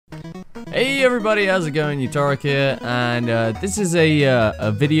Hey everybody, how's it going? Utoric here, and this is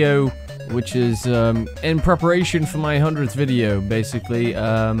a video which is in preparation for my 100th video, basically.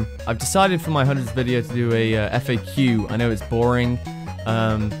 I've decided for my 100th video to do a FAQ. I know it's boring,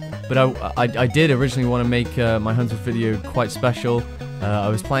 but I did originally want to make my 100th video quite special. I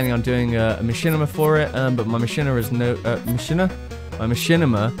was planning on doing a machinima for it, but my machinima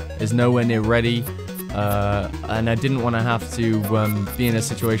is nowhere near ready. And I didn't want to have to be in a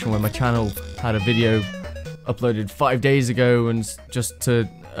situation where my channel had a video uploaded 5 days ago and just to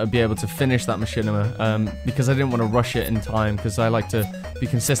be able to finish that machinima, because I didn't want to rush it in time, because I like to be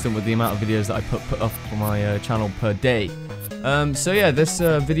consistent with the amount of videos that I put up on my channel per day. So yeah, this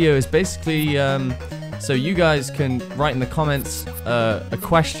video is basically so you guys can write in the comments a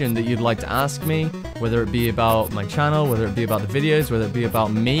question that you'd like to ask me, whether it be about my channel, whether it be about the videos, whether it be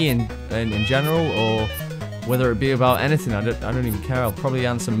about me in general, or whether it be about anything. I don't even care. I'll probably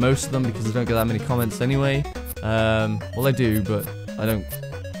answer most of them because I don't get that many comments anyway. Well, I do, but I don't.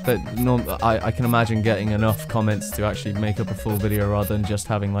 But I can imagine getting enough comments to actually make up a full video rather than just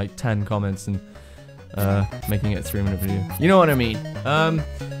having like 10 comments and making it a 3-minute video. You know what I mean?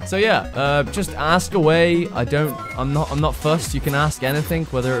 So yeah, just ask away. I'm not fussed. You can ask anything,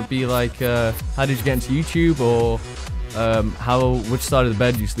 whether it be like, how did you get into YouTube, or which side of the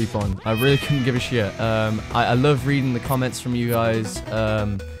bed you sleep on. I really couldn't give a shit. I love reading the comments from you guys.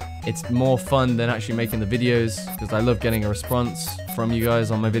 It's more fun than actually making the videos, because I love getting a response from you guys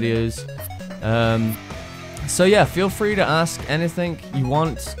on my videos. So yeah, feel free to ask anything you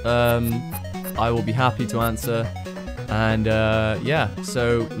want. I will be happy to answer. And yeah,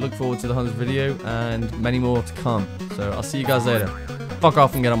 so look forward to the 100th video and many more to come. So I'll see you guys later. Fuck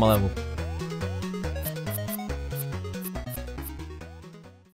off and get on my level.